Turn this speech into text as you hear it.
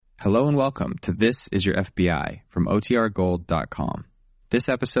Hello and welcome to This Is Your FBI from OTRGold.com. This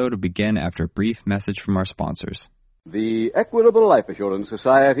episode will begin after a brief message from our sponsors. The Equitable Life Assurance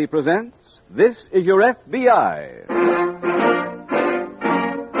Society presents This Is Your FBI.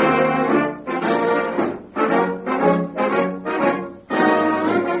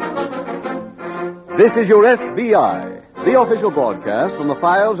 This is Your FBI, the official broadcast from the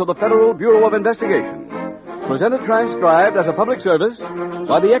files of the Federal Bureau of Investigation. Presented transcribed as a public service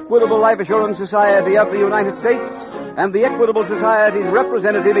by the Equitable Life Assurance Society of the United States and the Equitable Society's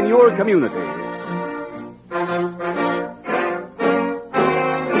representative in your community.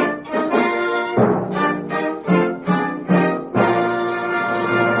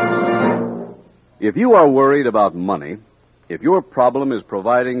 If you are worried about money, if your problem is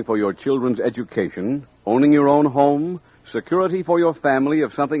providing for your children's education, owning your own home, security for your family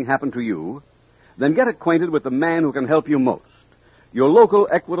if something happened to you, then get acquainted with the man who can help you most, your local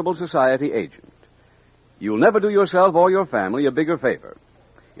Equitable Society agent. You'll never do yourself or your family a bigger favor.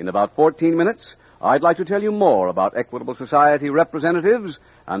 In about 14 minutes, I'd like to tell you more about Equitable Society representatives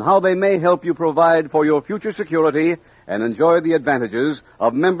and how they may help you provide for your future security and enjoy the advantages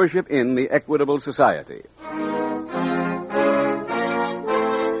of membership in the Equitable Society.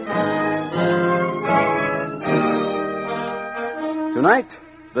 Tonight,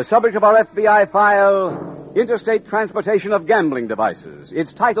 the subject of our FBI file, Interstate Transportation of Gambling Devices.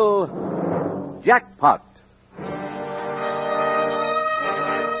 Its title, Jackpot.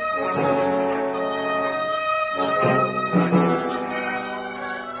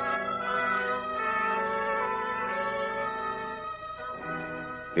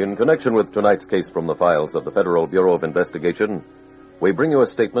 In connection with tonight's case from the files of the Federal Bureau of Investigation, we bring you a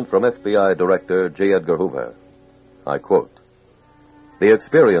statement from FBI Director J. Edgar Hoover. I quote, "The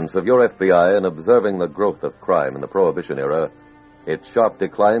experience of your FBI in observing the growth of crime in the Prohibition era, its sharp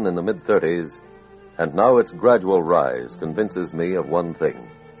decline in the mid-30s, and now its gradual rise convinces me of one thing.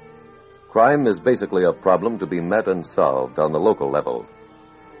 Crime is basically a problem to be met and solved on the local level.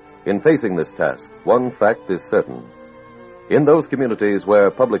 In facing this task, one fact is certain. In those communities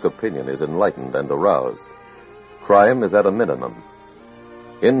where public opinion is enlightened and aroused, crime is at a minimum.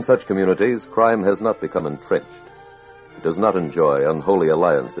 In such communities, crime has not become entrenched. It does not enjoy unholy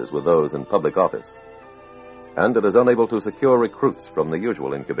alliances with those in public office. And it is unable to secure recruits from the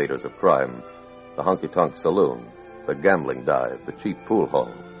usual incubators of crime, the honky-tonk saloon, the gambling dive, the cheap pool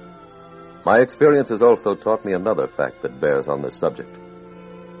hall. My experience has also taught me another fact that bears on this subject,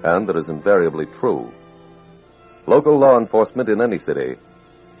 and that is invariably true. Local law enforcement in any city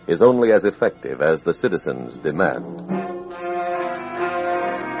is only as effective as the citizens demand."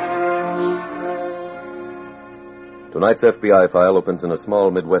 Tonight's FBI file opens in a small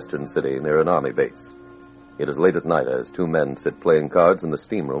Midwestern city near an army base. It is late at night as two men sit playing cards in the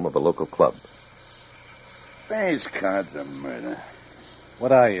steam room of a local club. These cards are murder.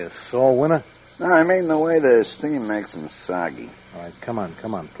 What are you, sore winner? No, I mean the way the steam makes them soggy. All right, come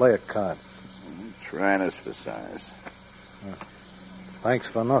on. Play a card. Trying us for size. Thanks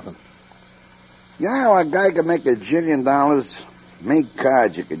for nothing. You know how a guy could make $1 jillion? Make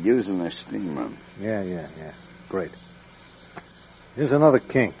cards you could use in the steam room. Yeah. Great. Here's another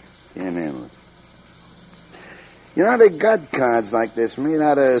king. Can't handle it. You know, they got cards like this made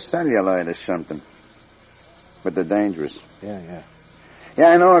out of celluloid or something. But they're dangerous. Yeah. Yeah,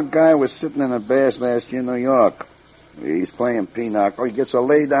 I know a guy was sitting in a bass last year in New York. He's playing pinochle. He gets a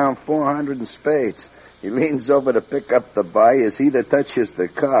lay down 400 in spades. He leans over to pick up the buy. As he that touches the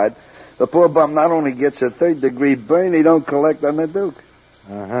card, the poor bum not only gets a third-degree burn, he don't collect on the Duke.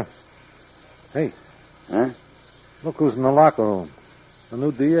 Uh-huh. Hey. Huh? Look who's in the locker room. The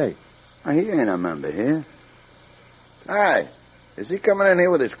new DA. Oh, he ain't a member here. Hi. Is he coming in here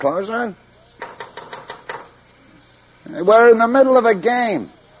with his clothes on? We're in the middle of a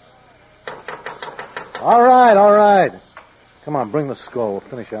game. All right. Come on, bring the score. We'll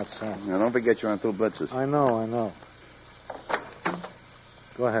finish outside. Now, don't forget you're on 2 blitzes. I know.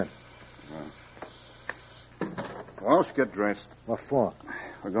 Go ahead. Walsh, get dressed. What for?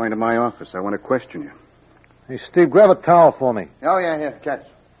 We're going to my office. I want to question you. Hey, Steve, grab a towel for me. Oh, yeah, here, catch.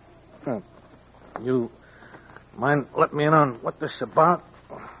 You mind letting me in on what this is about?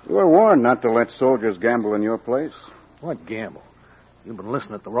 You were warned not to let soldiers gamble in your place. What gamble? You've been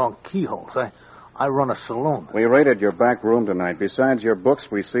listening at the wrong keyholes. I run a saloon. We raided your back room tonight. Besides your books,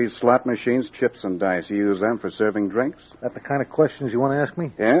 we seized slot machines, chips, and dice. You use them for serving drinks? That the kind of questions you want to ask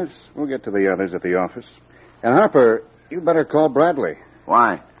me? Yes. We'll get to the others at the office. And, Harper, you better call Bradley.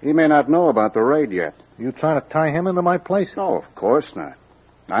 Why? He may not know about the raid yet. You trying to tie him into my place? No, of course not.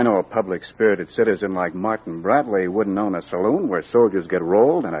 I know a public-spirited citizen like Martin Bradley wouldn't own a saloon where soldiers get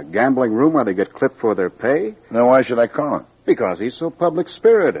rolled and a gambling room where they get clipped for their pay. Then why should I call him? Because he's so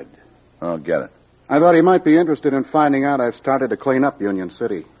public-spirited. I'll get it. I thought he might be interested in finding out I've started to clean up Union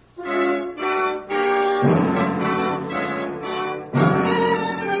City.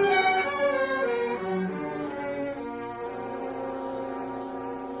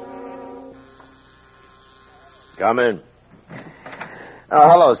 Come in. Oh,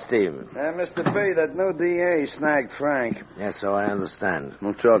 hello, Steve. Mr. B, that new DA snagged Frank. Yes, so I understand.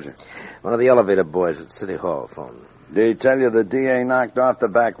 Who told you? One of the elevator boys at City Hall phoned. Did he tell you the DA knocked off the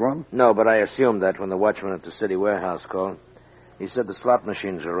back room? No, but I assumed that when the watchman at the city warehouse called. He said the slot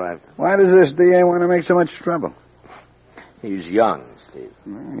machines arrived. Why does this DA want to make so much trouble? He's young, Steve.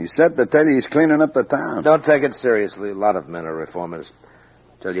 He said to tell you he's cleaning up the town. Don't take it seriously. A lot of men are reformers.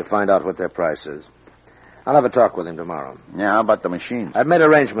 Till you find out what their price is. I'll have a talk with him tomorrow. Yeah, how about the machines? I've made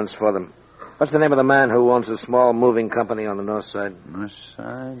arrangements for them. What's the name of the man who owns a small moving company on the north side? North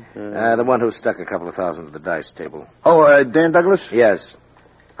side? The one who stuck a couple of thousand to the dice table. Oh, Dan Douglas? Yes.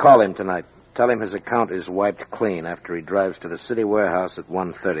 Call him tonight. Tell him his account is wiped clean after he drives to the city warehouse at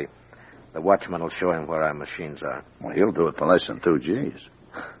 1:30. The watchman will show him where our machines are. Well, he'll do it for less than 2 G's.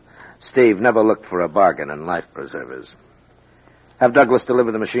 Steve, never looked for a bargain in life preservers. Have Douglas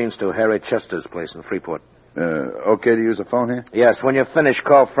deliver the machines to Harry Chester's place in Freeport. Okay to use the phone here? Yes, when you're finished,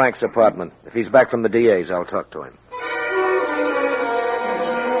 call Frank's apartment. If he's back from the DA's, I'll talk to him.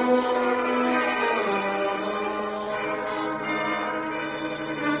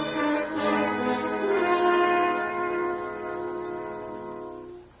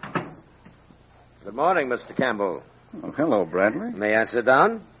 Good morning, Mr. Campbell. Oh, hello, Bradley. May I sit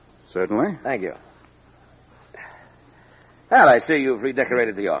down? Certainly. Thank you. Well, I see you've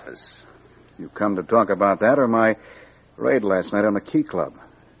redecorated the office. You come to talk about that or my raid last night on the Key Club?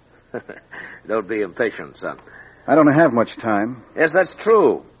 Don't be impatient, son. I don't have much time. Yes, that's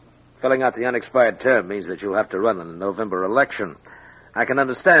true. Filling out the unexpired term means that you'll have to run in the November election. I can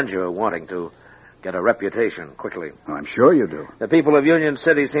understand you wanting to get a reputation quickly. Oh, I'm sure you do. The people of Union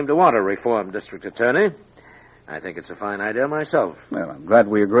City seem to want a reformed district attorney. I think it's a fine idea myself. Well, I'm glad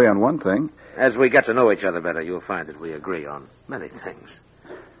we agree on one thing. As we get to know each other better, you'll find that we agree on many things.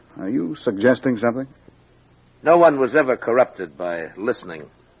 Are you suggesting something? No one was ever corrupted by listening.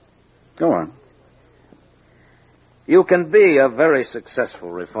 Go on. You can be a very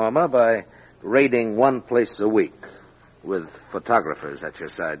successful reformer by raiding one place a week with photographers at your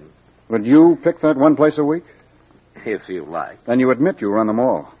side. Would you pick that one place a week? If you like. Then you admit you run them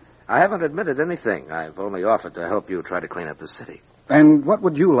all. I haven't admitted anything. I've only offered to help you try to clean up the city. And what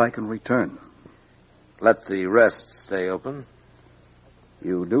would you like in return? Let the rest stay open.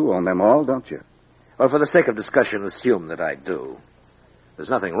 You do own them all, don't you? Well, for the sake of discussion, assume that I do. There's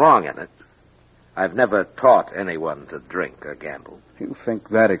nothing wrong in it. I've never taught anyone to drink or gamble. You think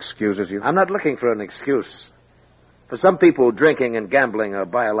that excuses you? I'm not looking for an excuse. For some people, drinking and gambling are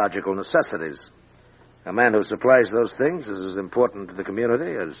biological necessities. A man who supplies those things is as important to the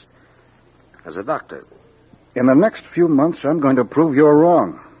community as a doctor. In the next few months, I'm going to prove you're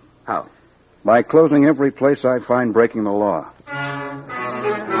wrong. How? By closing every place I find breaking the law.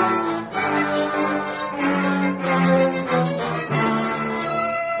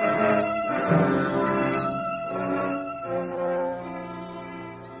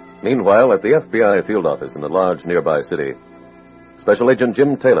 Meanwhile, at the FBI field office in a large nearby city, Special Agent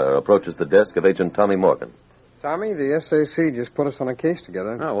Jim Taylor approaches the desk of Agent Tommy Morgan. Tommy, the SAC just put us on a case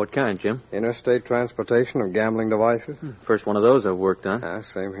together. Oh, what kind, Jim? Interstate transportation of gambling devices. First one of those I've worked on.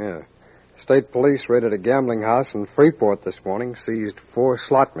 Same here. State police raided a gambling house in Freeport this morning, seized 4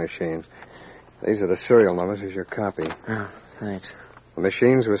 slot machines. These are the serial numbers. Here's your copy. Oh, thanks. The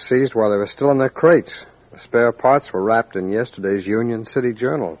machines were seized while they were still in their crates. The spare parts were wrapped in yesterday's Union City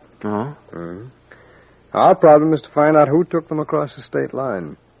Journal. Oh? Mm-hmm. Our problem is to find out who took them across the state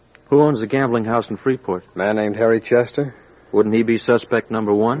line. Who owns the gambling house in Freeport? A man named Harry Chester. Wouldn't he be suspect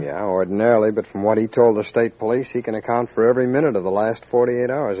number 1? Yeah, ordinarily, but from what he told the state police, he can account for every minute of the last 48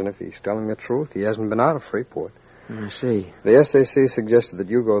 hours, and if he's telling the truth, he hasn't been out of Freeport. I see. The SAC suggested that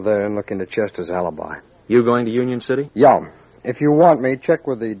you go there and look into Chester's alibi. You going to Union City? Yeah. If you want me, check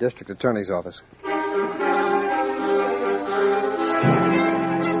with the district attorney's office.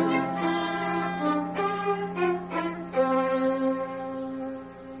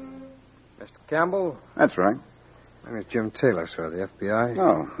 Mr. Campbell? That's right. My name is Jim Taylor, sir, the FBI.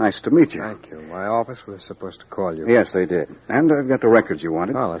 Oh, nice to meet you. Thank you. My office was supposed to call you. Yes, they did. And I've got the records you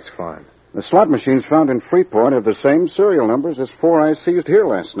wanted. Oh, that's fine. The slot machines found in Freeport have the same serial numbers as 4 I seized here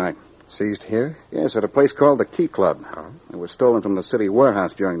last night. Seized here? Yes, at a place called the Key Club. It was stolen from the city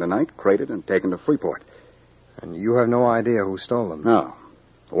warehouse during the night, crated, and taken to Freeport. And you have no idea who stole them? No.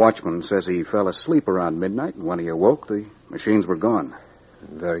 The watchman says he fell asleep around midnight, and when he awoke, the machines were gone.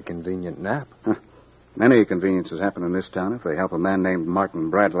 Very convenient nap. Many conveniences happen in this town if they help a man named Martin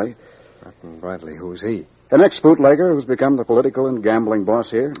Bradley. Martin Bradley, who's he? An ex-bootlegger who's become the political and gambling boss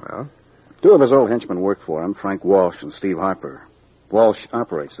here. Well? Two of his old henchmen work for him, Frank Walsh and Steve Harper. Walsh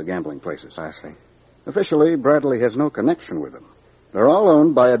operates the gambling places. I see. Officially, Bradley has no connection with them. They're all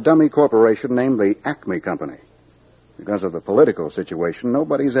owned by a dummy corporation named the Acme Company. Because of the political situation,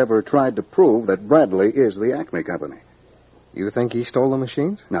 nobody's ever tried to prove that Bradley is the Acme Company. You think he stole the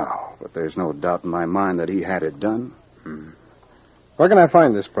machines? No, but there's no doubt in my mind that he had it done. Where can I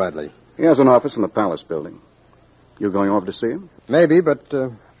find this Bradley? He has an office in the Palace building. You going over to see him? Maybe, but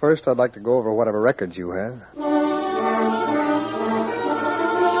first I'd like to go over whatever records you have.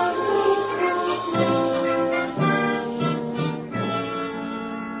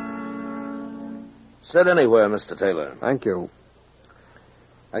 Sit anywhere, Mr. Taylor. Thank you.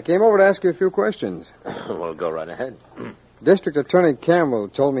 I came over to ask you a few questions. Well, go right ahead. District Attorney Campbell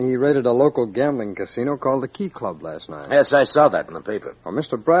told me he raided a local gambling casino called the Key Club last night. Yes, I saw that in the paper. Well,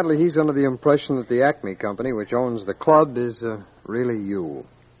 Mr. Bradley, he's under the impression that the Acme Company, which owns the club, is really you.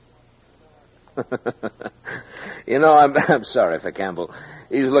 You know, I'm sorry for Campbell.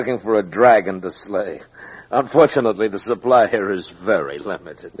 He's looking for a dragon to slay. Unfortunately, the supply here is very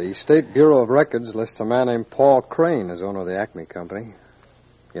limited. The State Bureau of Records lists a man named Paul Crane as owner of the Acme Company.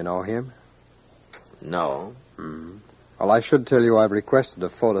 You know him? No. Well, I should tell you I've requested a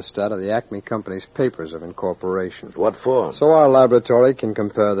photostat of the Acme Company's papers of incorporation. What for? So our laboratory can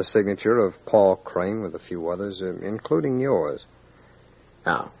compare the signature of Paul Crane with a few others, including yours.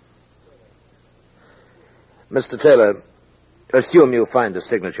 Now, Mr. Taylor, assume you find the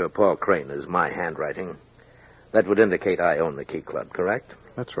signature of Paul Crane is my handwriting. That would indicate I own the Key Club, correct?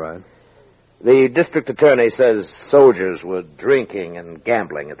 That's right. The district attorney says soldiers were drinking and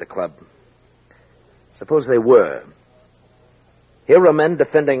gambling at the club. Suppose they were. Here are men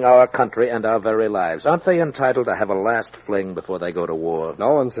defending our country and our very lives. Aren't they entitled to have a last fling before they go to war?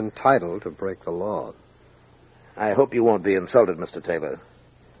 No one's entitled to break the law. I hope you won't be insulted, Mr. Taylor.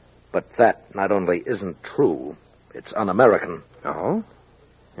 But that not only isn't true, it's un-American. Oh?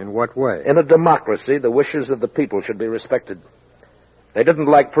 In what way? In a democracy, the wishes of the people should be respected. They didn't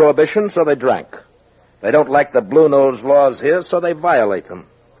like prohibition, so they drank. They don't like the blue-nose laws here, so they violate them.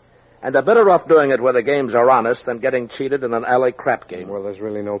 And they're better off doing it where the games are honest than getting cheated in an alley crap game. Well, there's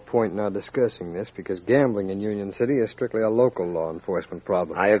really no point in our discussing this, because gambling in Union City is strictly a local law enforcement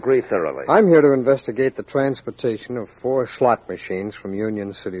problem. I agree thoroughly. I'm here to investigate the transportation of 4 slot machines from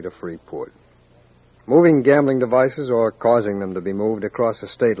Union City to Freeport. Moving gambling devices or causing them to be moved across a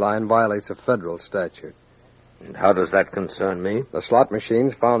state line violates a federal statute. And how does that concern me? The slot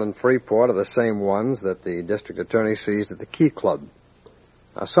machines found in Freeport are the same ones that the district attorney seized at the Key Club.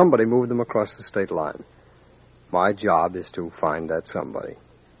 Now, somebody moved them across the state line. My job is to find that somebody.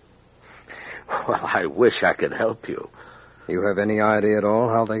 Well, I wish I could help you. You have any idea at all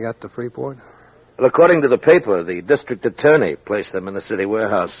how they got to Freeport? Well, according to the paper, the district attorney placed them in the city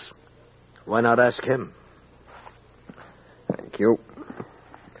warehouse. Why not ask him? Thank you.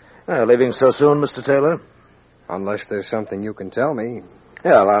 Leaving so soon, Mr. Taylor? Unless there's something you can tell me.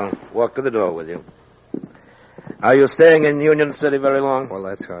 Yeah, well, I'll walk to the door with you. Are you staying in Union City very long? Well,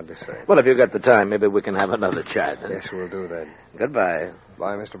 that's hard to say. Well, if you've got the time, maybe we can have another chat. Yes, we'll do that. Goodbye.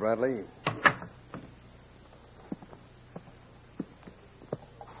 Bye, Mr. Bradley.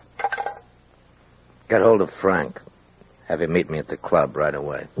 Get hold of Frank. Have him meet me at the club right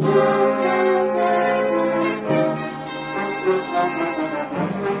away.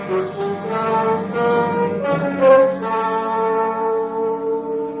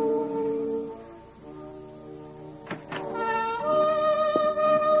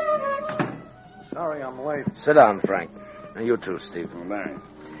 Sorry I'm late. Sit down, Frank. And you too, Steve. Larry.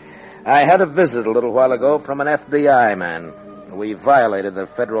 I had a visit a little while ago from an FBI man. We violated the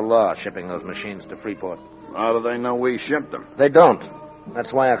federal law shipping those machines to Freeport. How do they know we shipped them? They don't.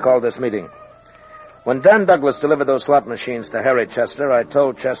 That's why I called this meeting. When Dan Douglas delivered those slot machines to Harry Chester, I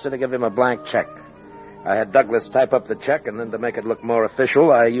told Chester to give him a blank check. I had Douglas type up the check, and then to make it look more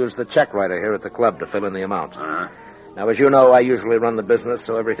official, I used the check writer here at the club to fill in the amount. Now, as you know, I usually run the business,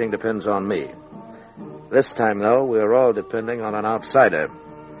 so everything depends on me. This time, though, we're all depending on an outsider,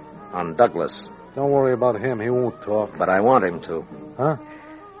 on Douglas. Don't worry about him. He won't talk. But I want him to. Huh?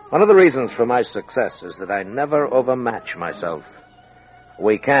 One of the reasons for my success is that I never overmatch myself.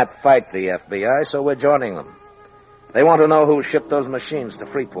 We can't fight the FBI, so we're joining them. They want to know who shipped those machines to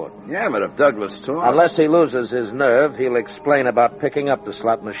Freeport. Yeah, but if Douglas talks... Unless he loses his nerve, he'll explain about picking up the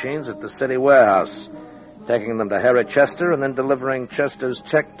slot machines at the city warehouse, taking them to Harry Chester, and then delivering Chester's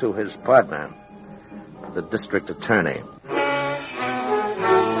check to his partner, the district attorney.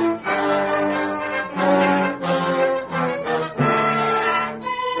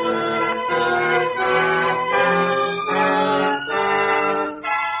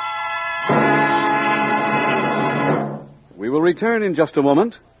 We will return in just a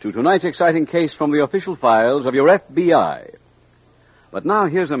moment to tonight's exciting case from the official files of your FBI. But now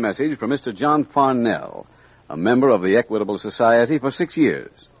here's a message from Mr. John Farnell, a member of the Equitable Society for 6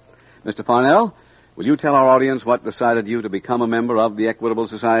 years. Mr. Farnell, will you tell our audience what decided you to become a member of the Equitable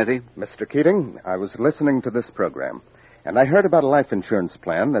Society? Mr. Keating, I was listening to this program, and I heard about a life insurance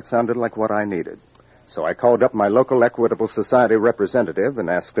plan that sounded like what I needed. So I called up my local Equitable Society representative and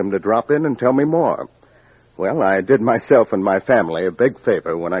asked him to drop in and tell me more. Well, I did myself and my family a big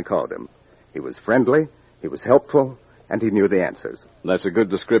favor when I called him. He was friendly, he was helpful, and he knew the answers. That's a good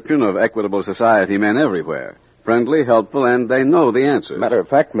description of Equitable Society men everywhere. Friendly, helpful, and they know the answers. Matter of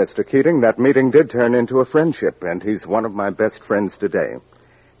fact, Mr. Keating, that meeting did turn into a friendship, and he's one of my best friends today.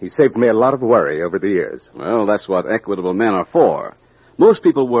 He saved me a lot of worry over the years. Well, that's what equitable men are for. Most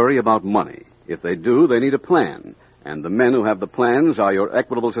people worry about money. If they do, they need a plan. And the men who have the plans are your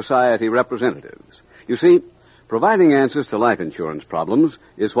Equitable Society representatives. You see, providing answers to life insurance problems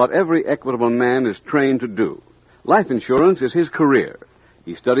is what every equitable man is trained to do. Life insurance is his career.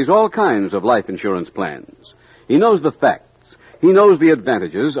 He studies all kinds of life insurance plans. He knows the facts. He knows the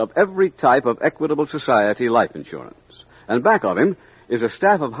advantages of every type of Equitable Society life insurance. And back of him is a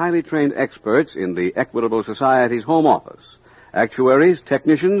staff of highly trained experts in the Equitable Society's home office. Actuaries,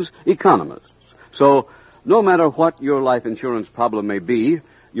 technicians, economists. So, no matter what your life insurance problem may be,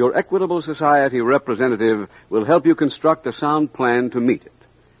 your Equitable Society representative will help you construct a sound plan to meet it.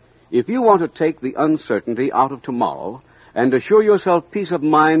 If you want to take the uncertainty out of tomorrow and assure yourself peace of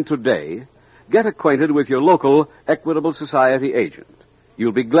mind today, get acquainted with your local Equitable Society agent.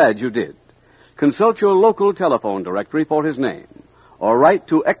 You'll be glad you did. Consult your local telephone directory for his name, or write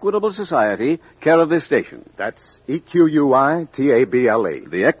to Equitable Society, care of this station. That's EQUITABLE.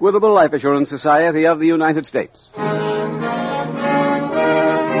 The Equitable Life Assurance Society of the United States.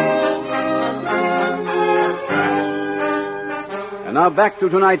 And now back to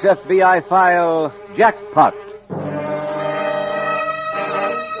tonight's FBI file, Jackpot.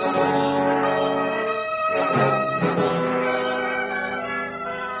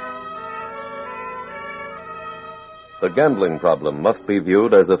 The gambling problem must be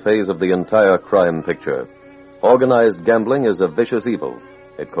viewed as a phase of the entire crime picture. Organized gambling is a vicious evil.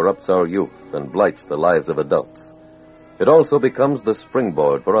 It corrupts our youth and blights the lives of adults. It also becomes the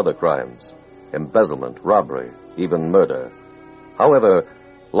springboard for other crimes: embezzlement, robbery, even murder. However,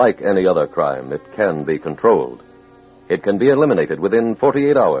 like any other crime, it can be controlled. It can be eliminated within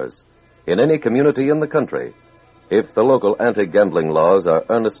 48 hours in any community in the country if the local anti-gambling laws are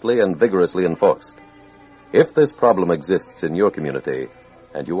earnestly and vigorously enforced. If this problem exists in your community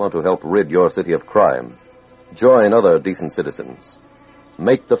and you want to help rid your city of crime, join other decent citizens.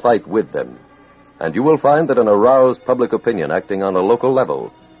 Make the fight with them, and you will find that an aroused public opinion acting on a local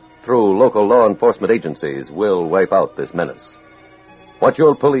level through local law enforcement agencies will wipe out this menace. What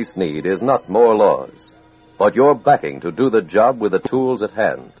your police need is not more laws, but your backing to do the job with the tools at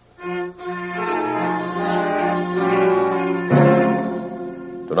hand.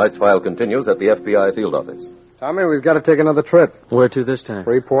 Tonight's file continues at the FBI field office. Tommy, we've got to take another trip. Where to this time?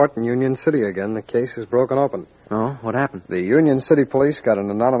 Freeport and Union City again. The case is broken open. Oh, what happened? The Union City police got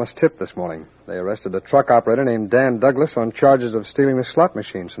an anonymous tip this morning. They arrested a truck operator named Dan Douglas on charges of stealing the slot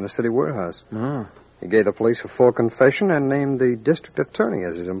machines from the city warehouse. Oh. He gave the police a full confession and named the district attorney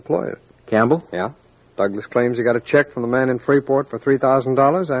as his employer. Campbell? Yeah. Douglas claims he got a check from the man in Freeport for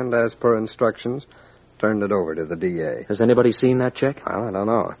 $3,000 and, as per instructions, turned it over to the DA. Has anybody seen that check? Well, I don't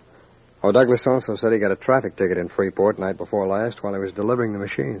know. Oh, Douglas also said he got a traffic ticket in Freeport night before last while he was delivering the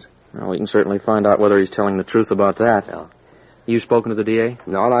machines. Well, we can certainly find out whether he's telling the truth about that. Yeah. You spoken to the DA?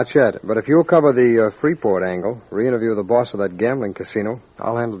 No, not yet. But if you'll cover the Freeport angle, re-interview the boss of that gambling casino,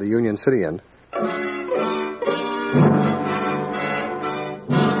 I'll handle the Union City end.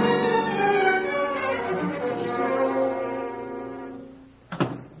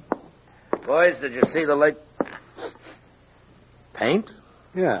 Boys, did you see the late... Paint?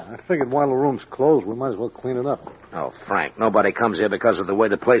 Yeah, I figured while the room's closed, we might as well clean it up. Oh, Frank, nobody comes here because of the way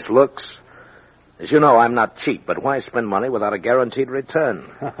the place looks. As you know, I'm not cheap, but why spend money without a guaranteed return?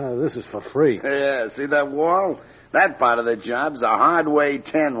 This is for free. Yeah, see that wall? That part of the job's a hardway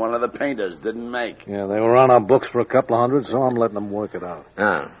 10 one of the painters didn't make. Yeah, they were on our books for a couple of hundred, so I'm letting them work it out.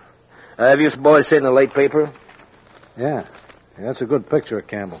 Have you boys seen the late paper? Yeah, that's a good picture of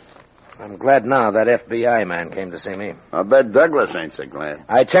Campbell. I'm glad now that FBI man came to see me. I bet Douglas ain't so glad.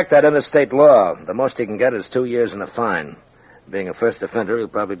 I checked that interstate law. The most he can get is 2 years and a fine. Being a first offender, he'll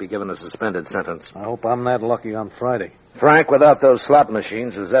probably be given a suspended sentence. I hope I'm that lucky on Friday. Frank, without those slot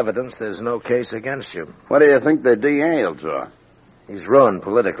machines as evidence, there's no case against you. What do you think the DA will draw? He's ruined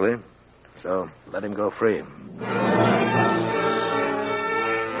politically, so let him go free.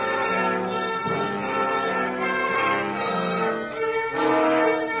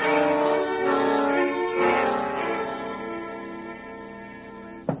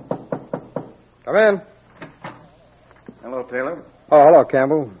 Come in. Hello, Taylor. Oh, hello,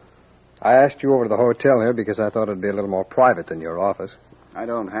 Campbell. I asked you over to the hotel here because I thought it'd be a little more private than your office. I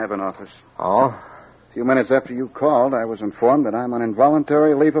don't have an office. Oh? A few minutes after you called, I was informed that I'm on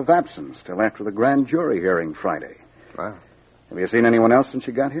involuntary leave of absence till after the grand jury hearing Friday. Wow. Have you seen anyone else since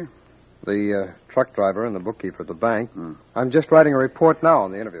you got here? The truck driver and the bookkeeper at the bank. I'm just writing a report now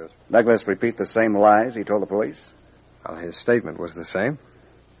on the interviews. Douglas repeat the same lies he told the police? Well, his statement was the same.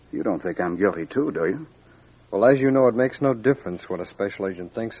 You don't think I'm guilty, too, do you? Well, as you know, it makes no difference what a special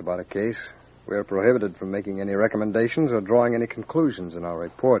agent thinks about a case. We are prohibited from making any recommendations or drawing any conclusions in our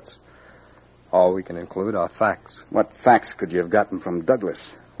reports. All we can include are facts. What facts could you have gotten from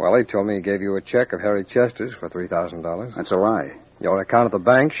Douglas? Well, he told me he gave you a check of Harry Chester's for $3,000. That's a lie. Your account at the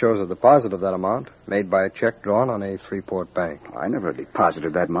bank shows a deposit of that amount made by a check drawn on a Freeport bank. I never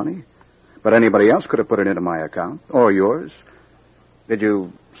deposited that money. But anybody else could have put it into my account, or yours. Did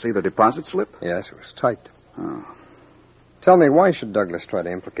you see the deposit slip? Yes, it was typed. Oh. Tell me, why should Douglas try to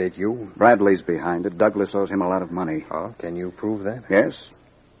implicate you? Bradley's behind it. Douglas owes him a lot of money. Oh, can you prove that? Yes.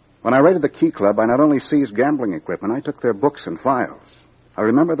 When I raided the Key Club, I not only seized gambling equipment, I took their books and files. I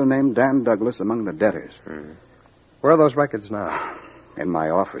remember the name Dan Douglas among the debtors. Where are those records now? In my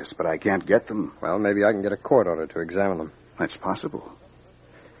office, but I can't get them. Well, maybe I can get a court order to examine them. That's possible.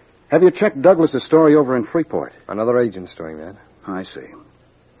 Have you checked Douglas's story over in Freeport? Another agent's doing that. I see.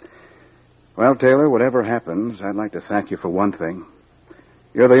 Well, Taylor, whatever happens, I'd like to thank you for one thing.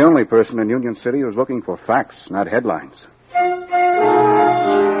 You're the only person in Union City who's looking for facts, not headlines.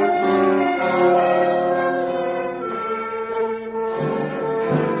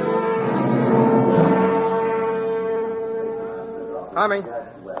 Tommy.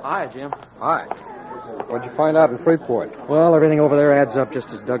 Hi, Jim. Hi. What'd you find out in Freeport? Well, everything over there adds up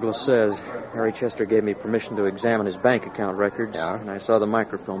just as Douglas says. Harry Chester gave me permission to examine his bank account records, and I saw the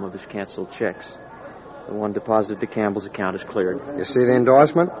microfilm of his canceled checks. The one deposited to Campbell's account is cleared. You see the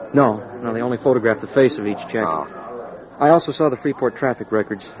endorsement? No, they only photographed the face of each check. Oh. I also saw the Freeport traffic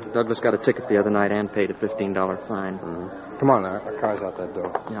records. Douglas got a ticket the other night and paid a $15 fine. Come on, our car's out that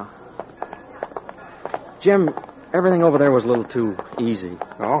door. Yeah. Jim, everything over there was a little too easy.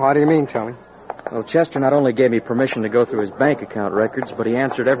 Oh, how do you mean, Tommy? Well, Chester not only gave me permission to go through his bank account records, but he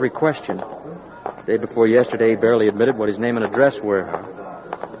answered every question. The day before yesterday, he barely admitted what his name and address were.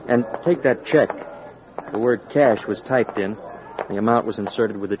 And take that check. The word cash was typed in. The amount was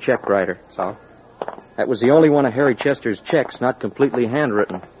inserted with the check writer. So? That was the only one of Harry Chester's checks not completely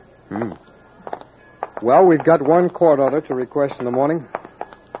handwritten. Well, we've got one court order to request in the morning.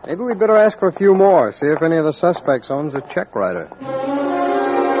 Maybe we'd better ask for a few more, see if any of the suspects owns a check writer.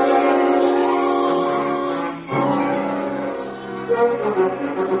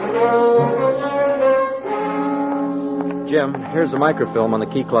 Jim, here's the microfilm on the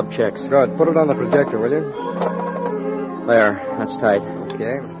Key Club checks. Good. Put it on the projector, will you? There. That's tight.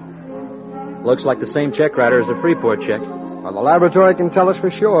 Okay. Looks like the same check writer as the Freeport check. Well, the laboratory can tell us for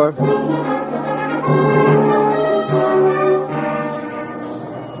sure.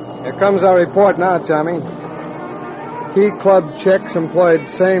 Here comes our report now, Tommy. Key Club checks employed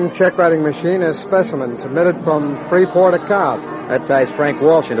same check-writing machine as specimen submitted from Freeport account. That ties Frank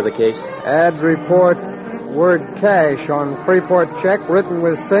Walsh into the case. Add report word cash on Freeport check written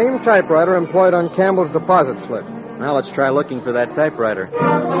with same typewriter employed on Campbell's deposit slip. Now let's try looking for that typewriter.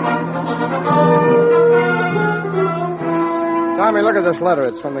 Tommy, look at this letter.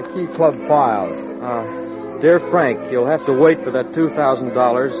 It's from the Key Club files. Dear Frank, you'll have to wait for that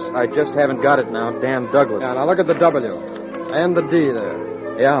 $2,000. I just haven't got it now. Dan Douglas. Yeah, now look at the W and the D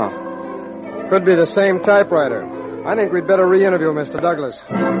there. Yeah. Could be the same typewriter. I think we'd better re-interview Mr. Douglas.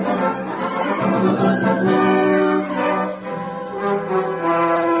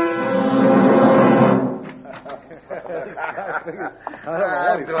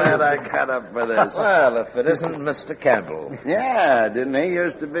 I'm glad I got up for this. Well, if it isn't Mr. Campbell. Yeah, didn't he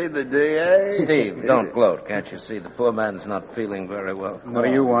used to be the DA? Steve, don't gloat. Can't you see the poor man's not feeling very well? What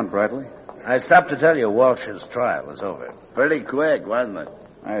do you want, Bradley? I stopped to tell you Walsh's trial is over. Pretty quick, wasn't it?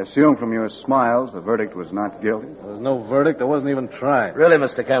 I assume from your smiles the verdict was not guilty. There was no verdict. There wasn't even tried. Really,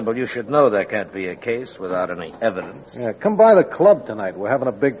 Mr. Campbell, you should know there can't be a case without any evidence. Yeah, come by the club tonight. We're having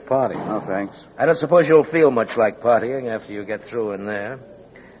a big party. No, thanks. I don't suppose you'll feel much like partying after you get through in there.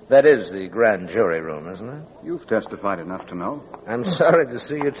 That is the grand jury room, isn't it? You've testified enough to know. I'm sorry to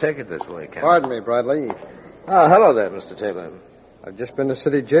see you take it this way, Campbell. Pardon me, Bradley. Oh, hello there, Mr. Taylor. I've just been to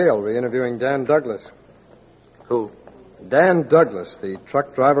city jail re-interviewing Dan Douglas. Who? Dan Douglas, the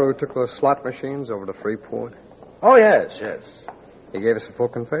truck driver who took those slot machines over to Freeport. Oh, yes. He gave us a full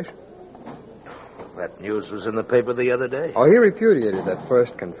confession. That news was in the paper the other day. Oh, he repudiated that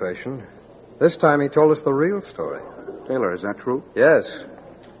first confession. This time he told us the real story. Taylor, is that true? Yes.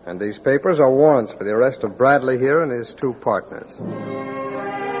 And these papers are warrants for the arrest of Bradley here and his two partners.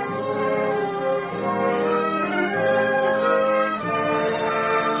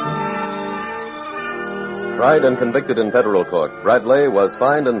 Tried and convicted in federal court, Bradley was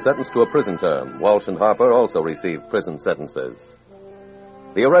fined and sentenced to a prison term. Walsh and Harper also received prison sentences.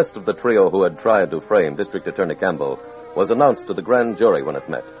 The arrest of the trio who had tried to frame District Attorney Campbell was announced to the grand jury when it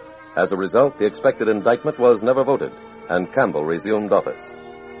met. As a result, the expected indictment was never voted, and Campbell resumed office.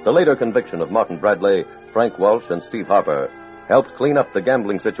 The later conviction of Martin Bradley, Frank Walsh, and Steve Harper helped clean up the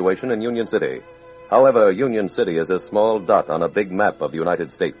gambling situation in Union City. However, Union City is a small dot on a big map of the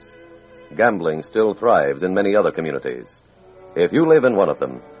United States. Gambling still thrives in many other communities. If you live in one of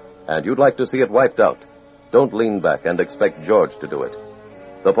them, and you'd like to see it wiped out, don't lean back and expect George to do it.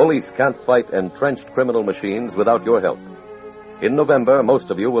 The police can't fight entrenched criminal machines without your help. In November,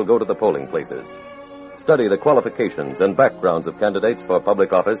 most of you will go to the polling places. Study the qualifications and backgrounds of candidates for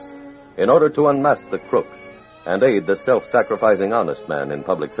public office in order to unmask the crook and aid the self-sacrificing honest man in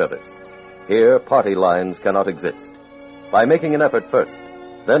public service. Here, party lines cannot exist. By making an effort first,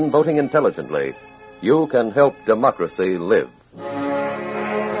 then voting intelligently, you can help democracy live.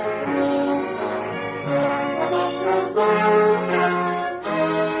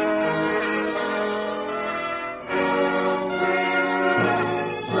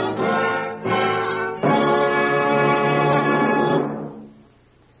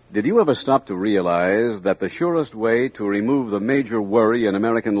 Did you ever stop to realize that the surest way to remove the major worry in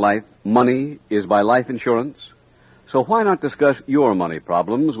American life, money, is by life insurance? So why not discuss your money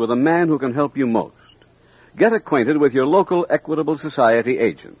problems with a man who can help you most? Get acquainted with your local Equitable Society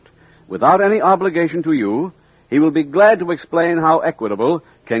agent. Without any obligation to you, he will be glad to explain how Equitable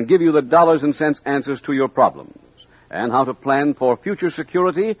can give you the dollars and cents answers to your problems and how to plan for future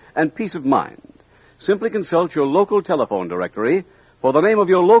security and peace of mind. Simply consult your local telephone directory for the name of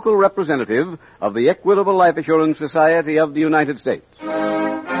your local representative of the Equitable Life Assurance Society of the United States.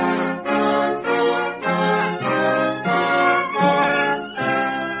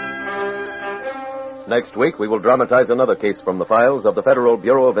 Next week, we will dramatize another case from the files of the Federal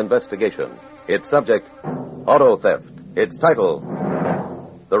Bureau of Investigation. Its subject, auto theft. Its title,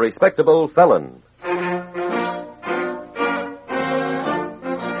 The Respectable Felon.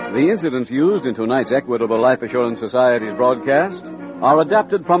 The incidents used in tonight's Equitable Life Assurance Society's broadcast are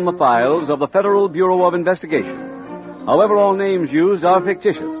adapted from the files of the Federal Bureau of Investigation. However, all names used are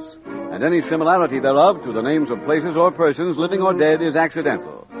fictitious, and any similarity thereof to the names of places or persons, living or dead, is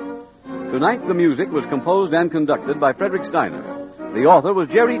accidental. Tonight, the music was composed and conducted by Frederick Steiner. The author was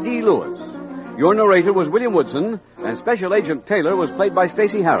Jerry D. Lewis. Your narrator was William Woodson, and Special Agent Taylor was played by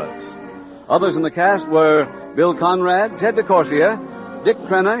Stacey Harris. Others in the cast were Bill Conrad, Ted DeCorsia, Dick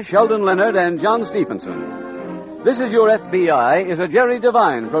Crenna, Sheldon Leonard, and John Stephenson. This Is Your FBI is a Jerry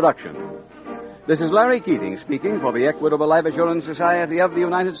Devine production. This is Larry Keating speaking for the Equitable Life Assurance Society of the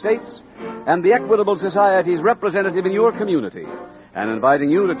United States and the Equitable Society's representative in your community, and inviting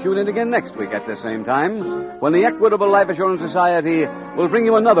you to tune in again next week at the same time when the Equitable Life Assurance Society will bring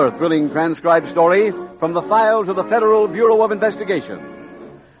you another thrilling transcribed story from the files of the Federal Bureau of Investigation.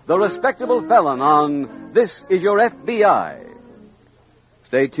 The Respectable Felon on This Is Your FBI.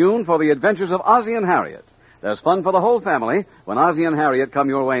 Stay tuned for the adventures of Ozzie and Harriet. There's fun for the whole family when Ozzie and Harriet come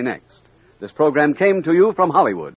your way next. This program came to you from Hollywood.